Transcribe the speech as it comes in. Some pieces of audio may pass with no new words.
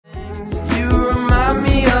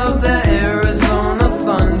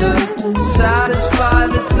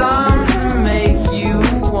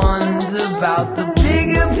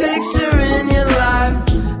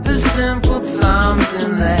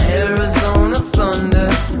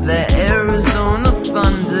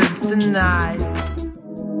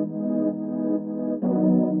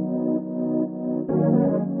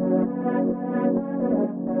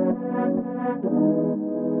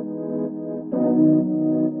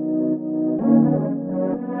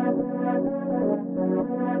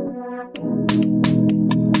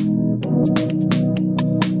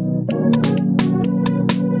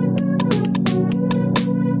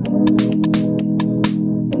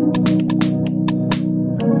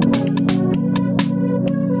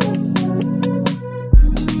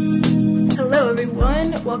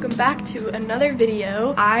welcome back to another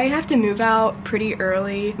video. I have to move out pretty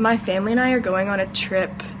early. My family and I are going on a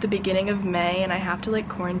trip the beginning of May, and I have to like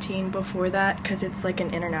quarantine before that because it's like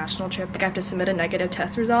an international trip. Like I have to submit a negative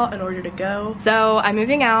test result in order to go. So I'm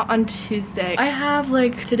moving out on Tuesday. I have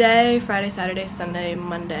like today, Friday, Saturday, Sunday,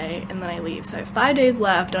 Monday, and then I leave. So I have 5 days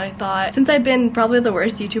left, and I thought since I've been probably the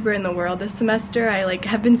worst YouTuber in the world this semester, I like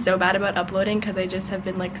have been so bad about uploading because I just have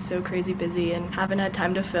been like so crazy busy and haven't had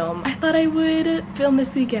time to film. I thought I would film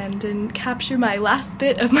this weekend and capture my last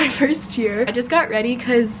bit of my first year. I just got ready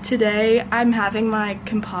because today I'm having my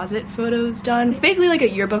composite photos done. It's basically like a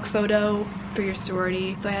yearbook photo for your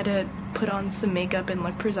sorority, so I had to put on some makeup and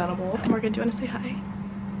look presentable. Morgan, do you want to say hi?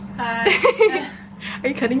 Hi. Are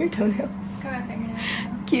you cutting your toenails? Cut my fingernails.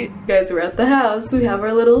 Cute. Guys, we're at the house. We have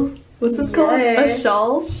our little, what's this called? A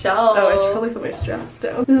shawl? Shawl. Oh, I should probably put my straps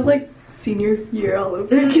down. This is like senior year all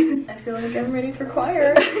over again. I feel like I'm ready for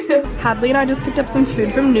choir. Hadley and I just picked up some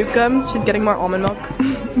food from Nukem. She's getting more almond milk.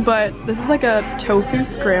 But this is like a tofu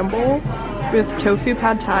scramble with tofu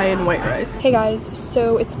pad thai and white rice. Hey guys,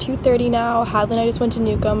 so it's 2:30 now. Hadley and I just went to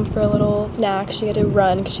Nukem for a little snack. She had to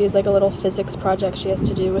run because she has like a little physics project she has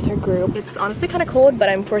to do with her group. It's honestly kind of cold, but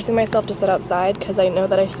I'm forcing myself to sit outside because I know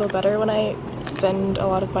that I feel better when I spend a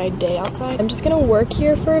lot of my day outside. I'm just gonna work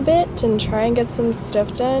here for a bit and try and get some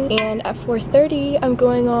stuff done. And at 4:30, I'm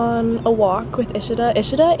going on a walk with Ishida.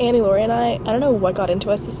 Ishida, Annie, Lori, and I don't know what got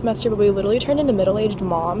into us this semester, but we literally turned into middle-aged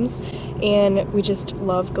moms, and we just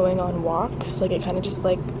love going on walks. Like it kind of just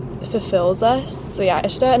like fulfills us. So yeah,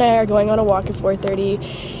 Ishida and I are going on a walk at 4:30.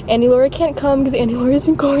 Annie Laura can't come because Annie Laura's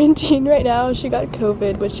in quarantine right now. She got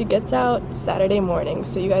COVID, but she gets out Saturday morning,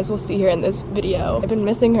 so you guys will see her in this video. I've been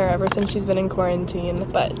missing her ever since she's been in quarantine,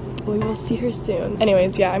 but we will see her soon.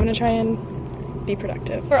 Anyways, yeah, I'm gonna try and be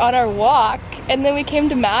productive. We're on our walk, and then we came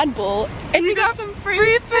to Mad Bull, and we got some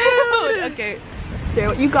free food! Okay, so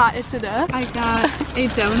what you got, Ishida? I got a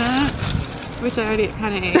donut, which I already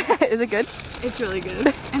kind of ate. Is it good? It's really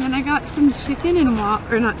good. And then I got some chicken and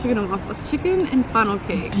waffles, or not chicken and waffles, chicken and funnel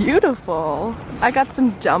cake. Beautiful. I got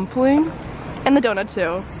some dumplings and the donut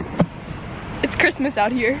too. It's Christmas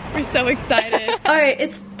out here. We're so excited. All right,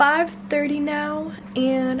 it's 5:30 now,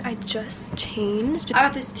 and I just changed. I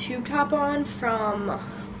got this tube top on from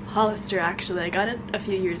Hollister, actually. I got it a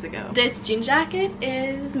few years ago. This jean jacket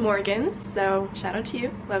is Morgan's, so shout out to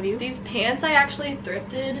you. Love you. These pants I actually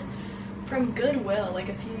thrifted from Goodwill like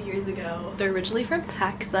a few years ago. They're originally from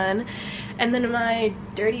PacSun. And then my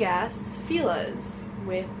dirty ass Fila's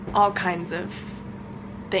with all kinds of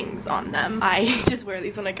things on them. I just wear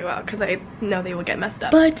these when I go out because I know they will get messed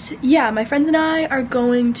up. But yeah, my friends and I are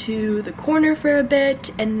going to the corner for a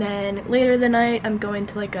bit, and then later the night I'm going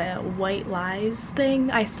to like a white lies thing.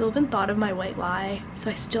 I still haven't thought of my white lie, so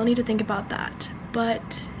I still need to think about that. But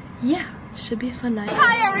yeah, should be a fun night.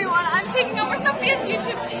 Hi everyone, I'm taking over Sophia's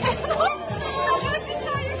YouTube channel.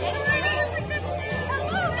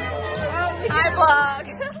 Hi vlog.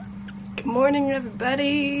 Good morning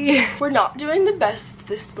everybody. We're not doing the best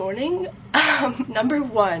this morning. Number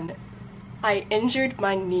one, I injured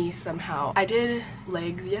my knee somehow. I did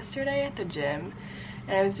legs yesterday at the gym,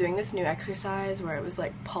 and I was doing this new exercise where it was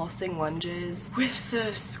like pulsing lunges with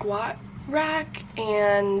the squat rack,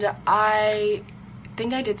 and I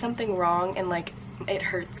think I did something wrong, and like it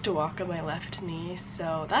hurts to walk on my left knee,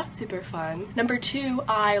 so that's super fun. Number two,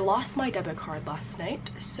 I lost my debit card last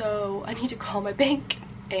night, so I need to call my bank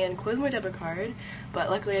and close my debit card, but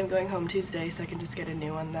luckily I'm going home Tuesday, so I can just get a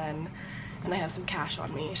new one then, and I have some cash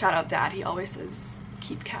on me. Shout out Dad, he always says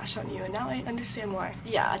keep cash on you, and now I understand why.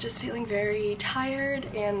 Yeah, just feeling very tired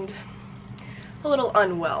and a little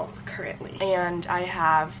unwell currently, and I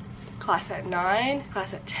have class at 9,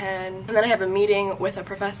 class at 10, and then I have a meeting with a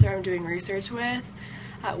professor I'm doing research with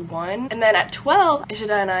at 1, and then at 12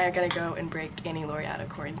 Ishida and I are gonna go and break Annie Lori out of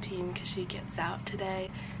quarantine because she gets out today,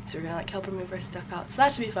 so we're gonna like help her move her stuff out, so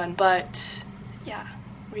that should be fun. But yeah,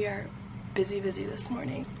 we are busy this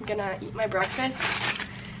morning. I'm gonna eat my breakfast.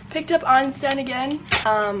 Picked up Einstein again,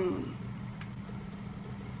 and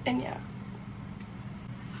yeah.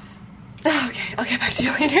 Okay, I'll get back to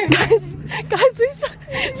you later. Guys,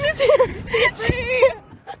 she's here. She's here.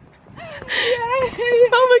 Yay.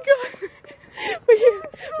 Oh my god. We're here.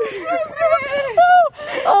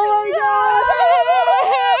 Oh my god.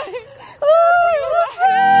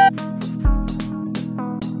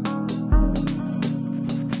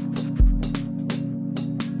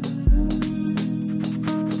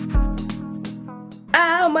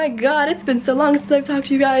 Oh my god, it's been so long since I've talked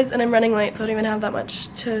to you guys, and I'm running late, so I don't even have that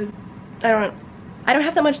much to, I don't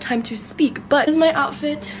have that much time to speak. But this is my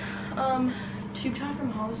outfit. Tube top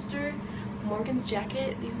from Hollister, Morgan's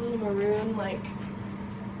jacket, these little maroon like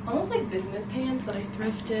almost like business pants that I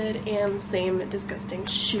thrifted, and the same disgusting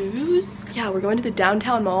shoes. Yeah, we're going to the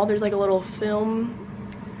downtown mall. There's like a little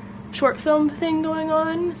short film thing going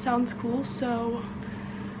on. Sounds cool. So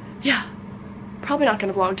yeah, probably not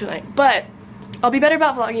gonna vlog tonight, but I'll be better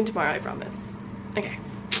about vlogging tomorrow, I promise. Okay,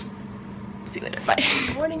 see you later, bye.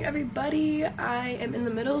 Good morning, everybody. I am in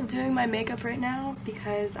the middle of doing my makeup right now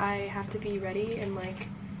because I have to be ready in like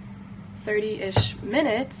 30-ish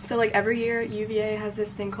minutes. So like every year UVA has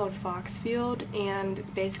this thing called Foxfield, and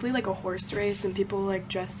it's basically like a horse race, and people like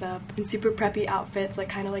dress up in super preppy outfits, like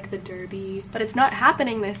kind of like the Derby, but it's not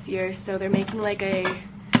happening this year, so they're making like a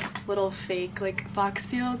little fake like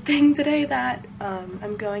Foxfield thing today that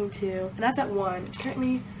I'm going to, and that's at 1. It's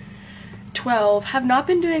currently 12. Have not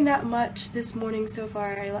been doing that much this morning so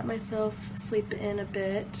far. I let myself sleep in a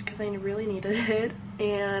bit because I really needed it,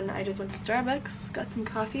 and I just went to Starbucks, got some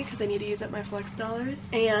coffee because I need to use up my flex dollars,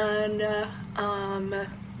 and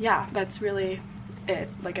yeah, that's really it.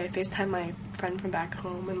 Like I FaceTimed my friend from back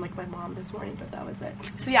home and like my mom this morning, but that was it.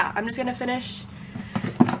 So yeah, I'm just gonna finish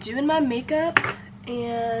doing my makeup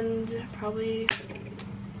and probably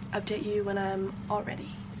update you when I'm all ready.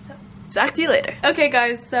 So talk to you later. Okay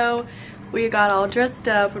guys, so we got all dressed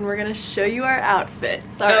up and we're gonna show you our outfits.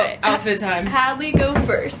 Alright, outfit time. Hadley, go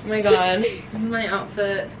first. Oh my god, this is my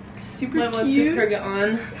outfit. Super my cute. Monster Perga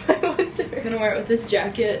on. I'm gonna wear it with this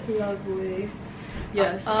jacket. Lovely.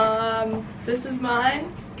 Yes. This is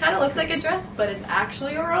mine. Kind of looks like a dress, but it's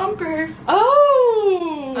actually a romper.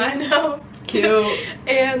 Oh! I know. Cute.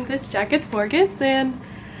 And this jacket's Morgan's, and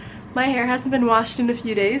my hair hasn't been washed in a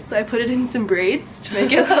few days, so I put it in some braids to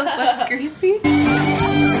make it look less greasy.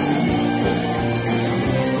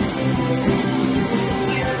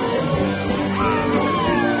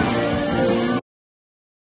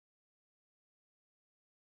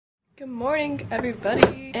 Good morning,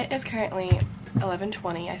 everybody. It is currently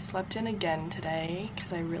 11:20. I slept in again today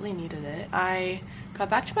because I really needed it. I got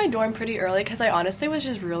back to my dorm pretty early because I honestly was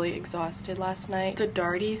just really exhausted last night. The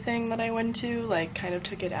Darty thing that I went to like kind of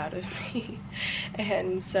took it out of me,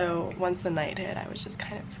 and so once the night hit, I was just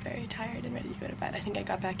kind of very tired and ready to go to bed. I think I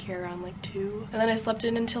got back here around like 2, and then I slept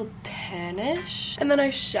in until 10ish, and then I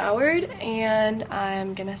showered, and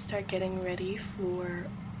I'm gonna start getting ready for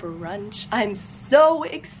brunch. I'm so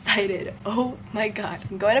excited. Oh my god.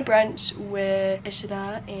 I'm going to brunch with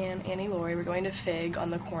Ishida and Annie Lori. We're going to Fig on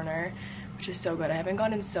the corner, which is so good. I haven't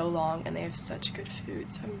gone in so long and they have such good food,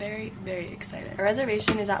 so I'm very, very excited. Our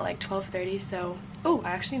reservation is at like 12:30, so oh, I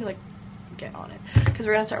actually need to like get on it because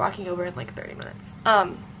we're gonna start walking over in like 30 minutes.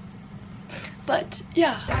 But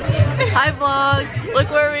yeah. Hi vlog. Look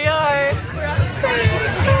where we are. We're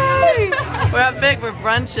at Fig. We're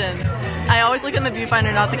brunching. I always look in the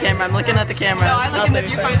viewfinder, not the camera. I'm looking at the camera. No, I look in the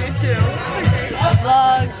viewfinder too.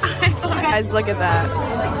 Vlog. Guys, look at that.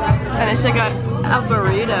 And I should got a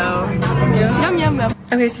burrito. Yum yum yum.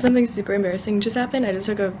 Okay, so something super embarrassing just happened. I just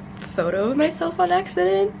took a photo of myself on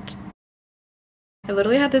accident. I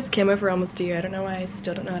literally had this camera for almost a year. I don't know why I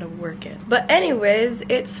still don't know how to work it. But anyways,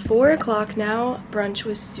 it's 4 o'clock now. Brunch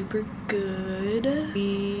was super good.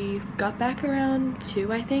 We got back around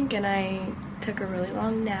 2, I think, and I took a really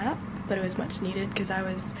long nap, but it was much needed because I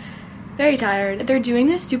was very tired. They're doing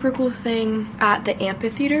this super cool thing at the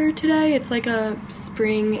amphitheater today. It's like a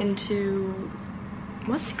spring into,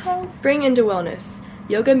 what's it called? Spring into wellness.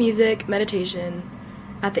 Yoga, music, meditation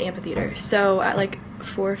at the amphitheater. So at like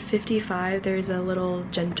 4:55 there's a little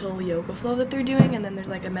gentle yoga flow that they're doing, and then there's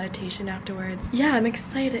like a meditation afterwards. Yeah, I'm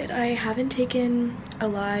excited. I haven't taken a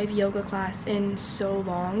live yoga class in so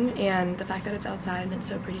long, and the fact that it's outside and it's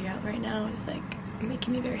so pretty out right now is like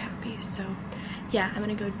making me very happy. So yeah, I'm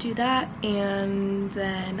gonna go do that, and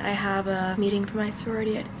then I have a meeting for my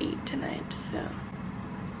sorority at 8 tonight. So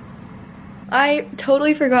I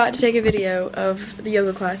totally forgot to take a video of the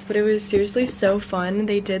yoga class, but it was seriously so fun.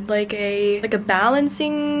 They did like a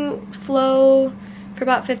balancing flow for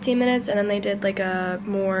about 15 minutes, and then they did like a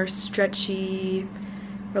more stretchy,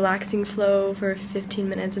 relaxing flow for 15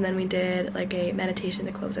 minutes, and then we did like a meditation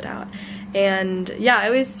to close it out. And yeah, it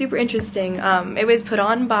was super interesting. It was put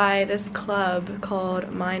on by this club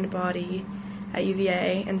called Mind Body at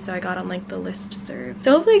UVA, and so I got on like the listserv.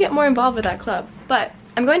 So hopefully I get more involved with that club. But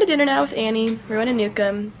I'm going to dinner now with Annie. We're going to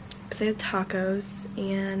Newcomb because they have tacos,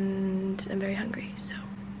 and I'm very hungry, so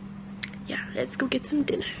yeah, let's go get some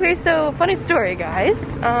dinner. Okay, so funny story, guys.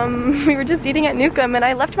 We were just eating at Newcomb, and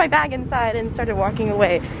I left my bag inside and started walking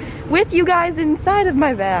away with you guys inside of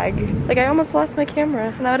my bag. Like, I almost lost my camera,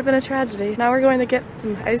 and that would have been a tragedy. Now we're going to get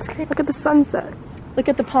some ice cream. Look at the sunset. Look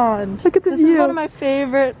at the pond. Look at the This view. is one of my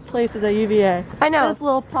favorite places at UVA. I know. This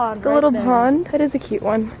little pond. The right little there. pond. That is a cute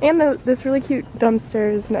one. And this really cute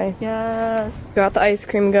dumpster is nice. Yes. Got the ice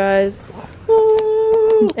cream, guys.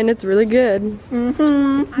 And it's really good.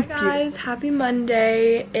 Hi guys, happy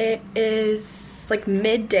Monday. It is like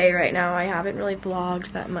midday right now. I haven't really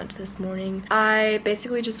vlogged that much this morning. I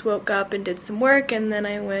basically just woke up and did some work, and then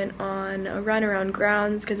I went on a run around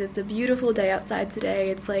grounds because it's a beautiful day outside today.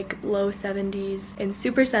 It's like low 70s and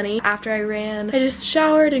super sunny. After I ran, I just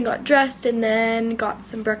showered and got dressed, and then got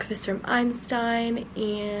some breakfast from Einstein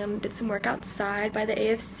and did some work outside by the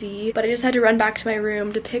AFC. But I just had to run back to my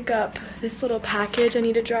room to pick up this little package I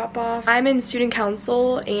need to drop off. I'm in student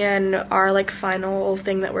council, and our like final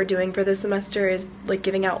thing that we're doing for this semester is like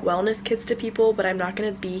giving out wellness kits to people, but I'm not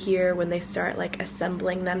gonna be here when they start like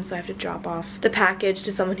assembling them, so I have to drop off the package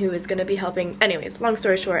to someone who is gonna be helping. Anyways, long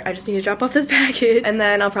story short, I just need to drop off this package, and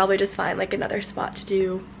then I'll probably just find like another spot to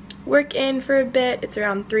do work in for a bit. It's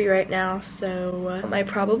around 3 right now, so I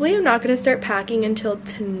probably am not gonna start packing until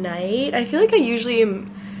tonight. I feel like I usually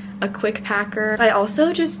am a quick packer. I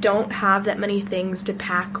also just don't have that many things to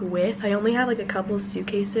pack with. I only have like a couple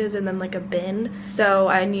suitcases and then like a bin, so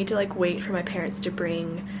I need to like wait for my parents to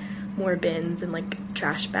bring more bins and like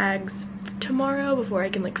trash bags tomorrow before I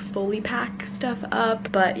can like fully pack stuff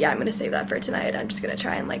up. But yeah, I'm gonna save that for tonight. I'm just gonna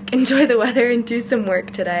try and like enjoy the weather and do some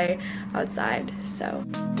work today outside. So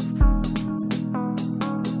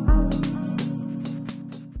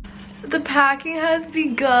the packing has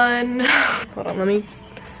begun. Hold on, let me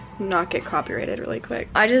not get copyrighted really quick.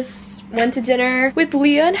 I just went to dinner with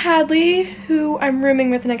Leah and Hadley, who I'm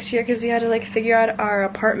rooming with next year, because we had to like figure out our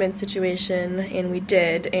apartment situation, and we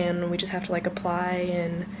did, and we just have to like apply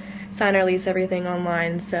and sign our lease, everything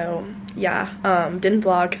online. So yeah, didn't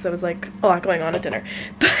vlog because there was like a lot going on at dinner,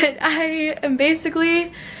 but I am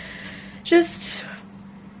basically just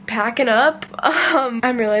packing up.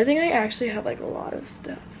 I'm realizing I actually have like a lot of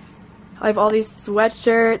stuff. I have all these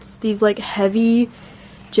sweatshirts, these like heavy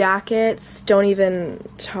jackets. Don't even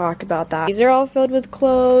talk about that. These are all filled with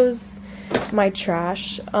clothes. My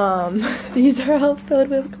trash. These are all filled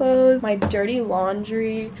with clothes. My dirty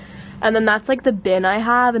laundry. And then that's like the bin I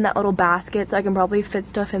have in that little basket, so I can probably fit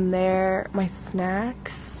stuff in there. My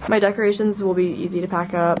snacks. My decorations will be easy to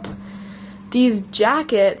pack up. These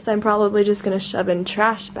jackets I'm probably just gonna shove in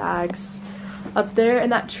trash bags. Up there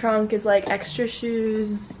in that trunk is like extra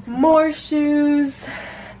shoes, more shoes.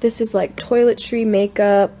 This is like toiletry,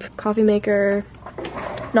 makeup, coffee maker.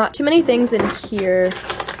 Not too many things in here.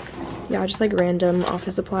 Yeah, just like random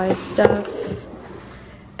office supplies stuff.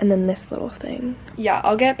 And then this little thing. Yeah,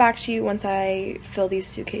 I'll get back to you once I fill these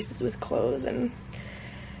suitcases with clothes and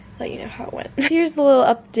let you know how it went. Here's the little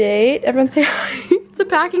update. Everyone say hi. It's a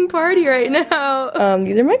packing party right now.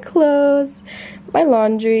 These are my clothes, my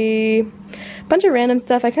laundry, bunch of random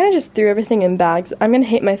stuff. I kind of just threw everything in bags. I'm gonna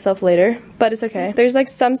hate myself later, but it's okay. There's like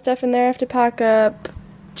some stuff in there I have to pack up,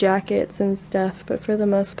 jackets and stuff, but for the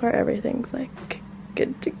most part everything's like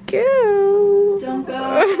good to go. Don't go.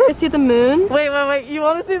 I see the moon. Wait, you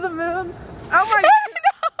want to see the moon? Oh my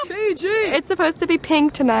god. PG! It's supposed to be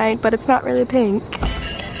pink tonight, but it's not really pink.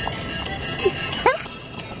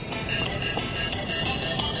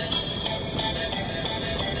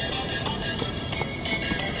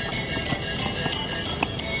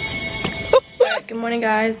 Good morning,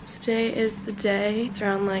 guys. Today is the day. It's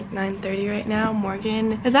around like 9:30 right now.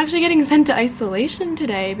 Morgan is actually getting sent to isolation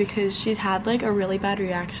today because she's had like a really bad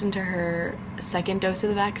reaction to her second dose of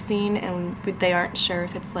the vaccine, and they aren't sure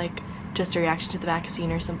if it's like just a reaction to the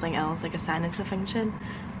vaccine or something else, like a sinus infection.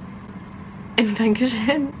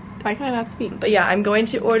 Why can I not speak? But yeah, I'm going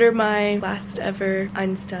to order my last ever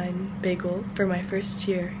Einstein bagel for my first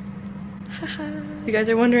year. You guys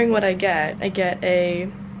are wondering what I get. I get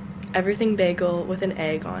a everything bagel with an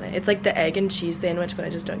egg on it. It's like the egg and cheese sandwich, but I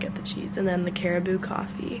just don't get the cheese. And then the caribou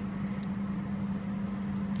coffee.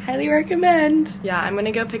 Highly recommend. Yeah, I'm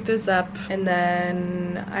gonna go pick this up, and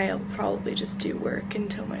then I'll probably just do work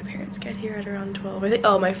until my parents get here at around 12. I think,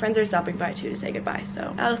 oh, my friends are stopping by too to say goodbye,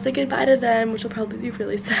 so I'll say goodbye to them, which will probably be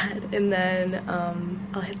really sad, and then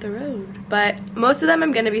I'll hit the road. But most of them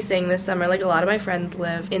I'm gonna be seeing this summer. Like, a lot of my friends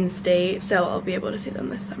live in state, so I'll be able to see them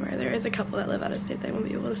this summer. There is a couple that live out of state that I won't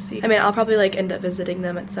be able to see. I mean, I'll probably like end up visiting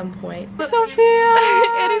them at some point. Sophia!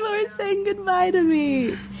 Annie Laura's saying goodbye to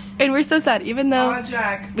me. And we're so sad, even though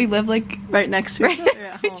we live like right next to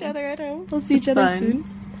each other at home. We'll see each other soon.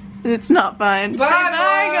 It's not fine. Bye,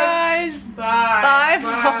 guys. Bye.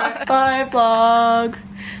 Bye. Bye, vlog.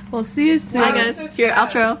 We'll see you soon. Bye, guys. So Here,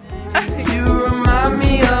 outro. You remind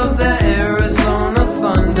me of the Arizona.